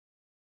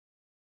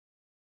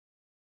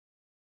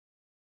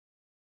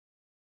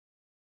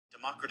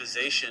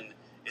Democratization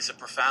is a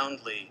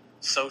profoundly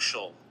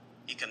social,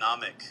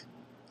 economic,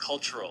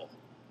 cultural,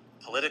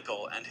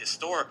 political, and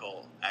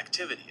historical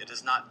activity. It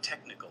is not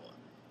technical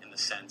in the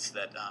sense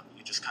that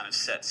you just kind of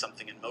set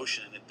something in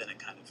motion and then it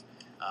kind of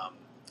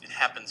it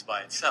happens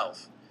by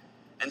itself.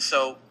 And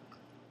so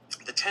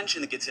the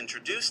tension that gets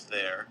introduced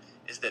there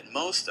is that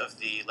most of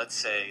the, let's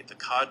say, the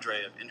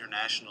cadre of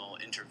international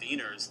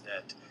interveners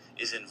that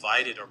is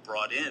invited or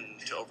brought in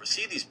to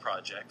oversee these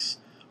projects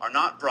are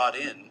not brought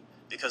in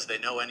because they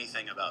know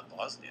anything about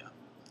Bosnia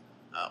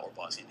or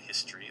Bosnian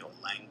history or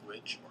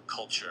language or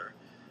culture.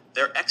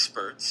 They're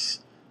experts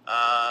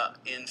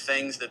in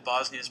things that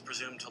Bosnia is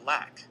presumed to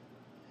lack.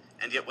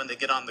 And yet when they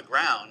get on the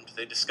ground,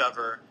 they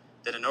discover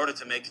that in order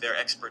to make their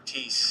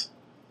expertise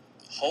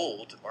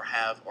hold or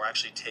have or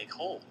actually take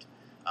hold,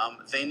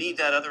 they need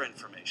that other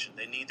information.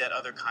 They need that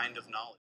other kind of knowledge.